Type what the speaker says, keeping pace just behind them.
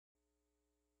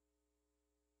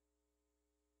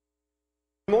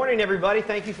Good morning, everybody.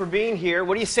 Thank you for being here.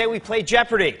 What do you say we play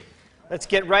Jeopardy? Let's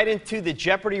get right into the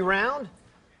Jeopardy round.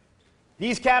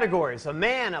 These categories: a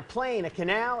man, a plane, a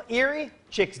canal, Erie,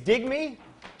 Chicks Dig Me,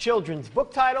 children's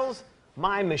book titles,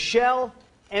 My Michelle,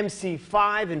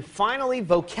 MC5, and finally,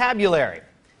 vocabulary.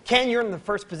 Ken, you're in the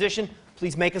first position.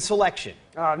 Please make a selection.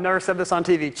 I've never said this on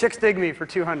TV. Chicks Dig Me for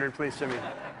 200, please, Jimmy.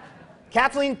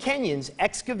 Kathleen Kenyon's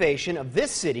excavation of this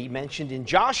city, mentioned in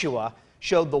Joshua,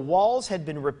 showed the walls had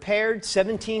been repaired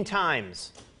 17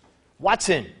 times.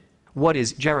 Watson. What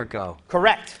is Jericho?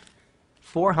 Correct.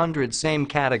 400, same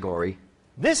category.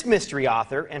 This mystery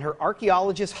author and her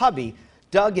archaeologist hubby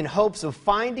dug in hopes of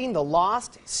finding the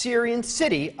lost Syrian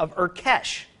city of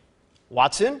Urkesh.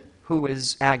 Watson. Who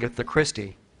is Agatha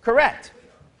Christie? Correct.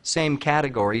 Same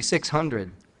category, 600.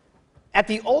 At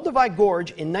the Olduvai Gorge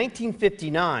in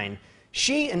 1959,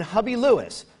 she and hubby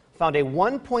Lewis found a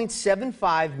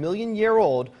 1.75 million year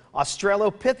old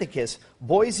Australopithecus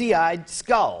Boise-eyed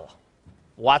skull.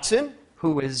 Watson.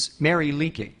 Who is Mary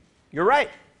Leakey? You're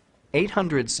right.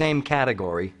 800, same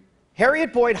category.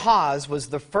 Harriet Boyd Hawes was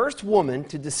the first woman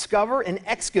to discover and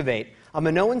excavate a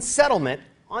Minoan settlement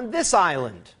on this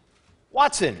island.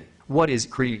 Watson. What is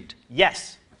Crete?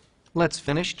 Yes. Let's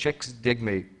finish Chicks Dig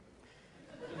Me.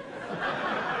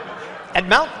 At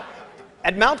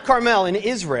Mount Carmel in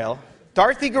Israel,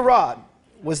 Dorothy Garrod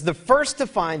was the first to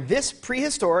find this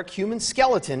prehistoric human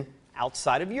skeleton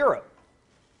outside of Europe.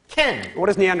 Ken. What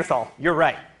is Neanderthal? You're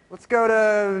right. Let's go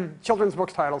to children's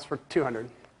book titles for 200.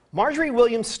 Marjorie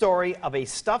Williams' story of a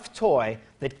stuffed toy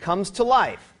that comes to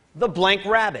life, the blank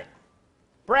rabbit.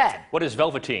 Brad. What is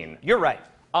Velveteen? You're right.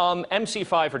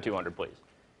 MC5 for 200, please.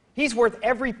 He's worth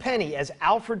every penny as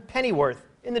Alfred Pennyworth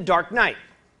in The Dark Knight.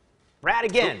 Brad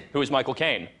again. Who is Michael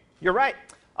Caine? You're right.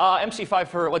 MC5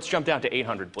 for, let's jump down to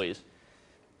 800, please.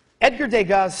 Edgar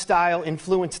Degas' style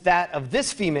influenced that of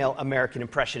this female American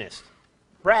impressionist.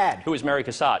 Brad. Who is Mary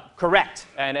Cassatt? Correct.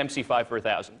 And MC5 for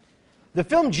 1,000. The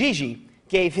film Gigi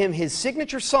gave him his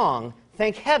signature song,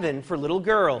 Thank Heaven for Little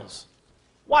Girls.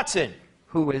 Watson.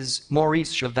 Who is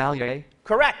Maurice Chevalier?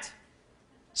 Correct.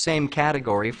 Same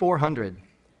category, 400.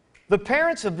 The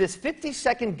parents of this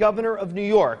 52nd governor of New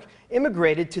York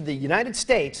immigrated to the United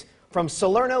States from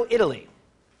Salerno, Italy.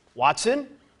 Watson.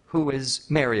 Who is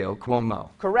Mario Cuomo?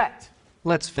 Correct.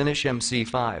 Let's finish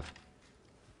MC5.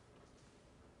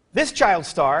 This child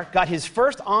star got his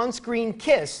first on-screen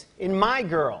kiss in My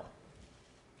Girl.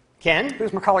 Ken.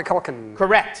 Who's Macaulay Culkin?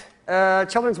 Correct.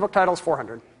 Children's book titles,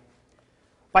 400.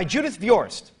 By Judith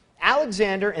Viorst,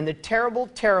 Alexander and the Terrible,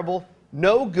 Terrible,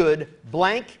 No Good,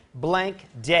 Blank, Blank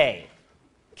Day.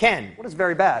 Ken. What is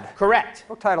Very Bad? Correct.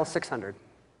 Book title, 600.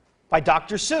 By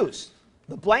Dr. Seuss,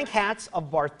 The Blank Hats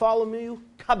of Bartholomew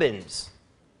Cubbins.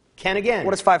 Ken again.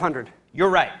 What is 500? You're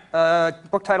right.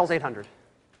 Book titles, 800.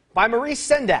 By Maurice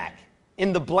Sendak,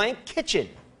 In the Blank Kitchen.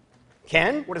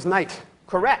 Ken. What is Night?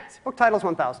 Correct. Book titles,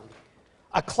 1,000.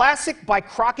 A classic by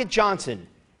Crockett Johnson,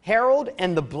 Harold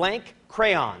and the Blank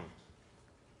Crayon.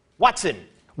 Watson.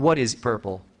 What is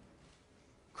Purple?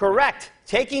 Correct.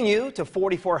 Taking you to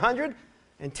 4,400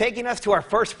 and taking us to our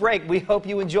first break. We hope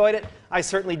you enjoyed it. I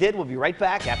certainly did. We'll be right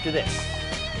back after this.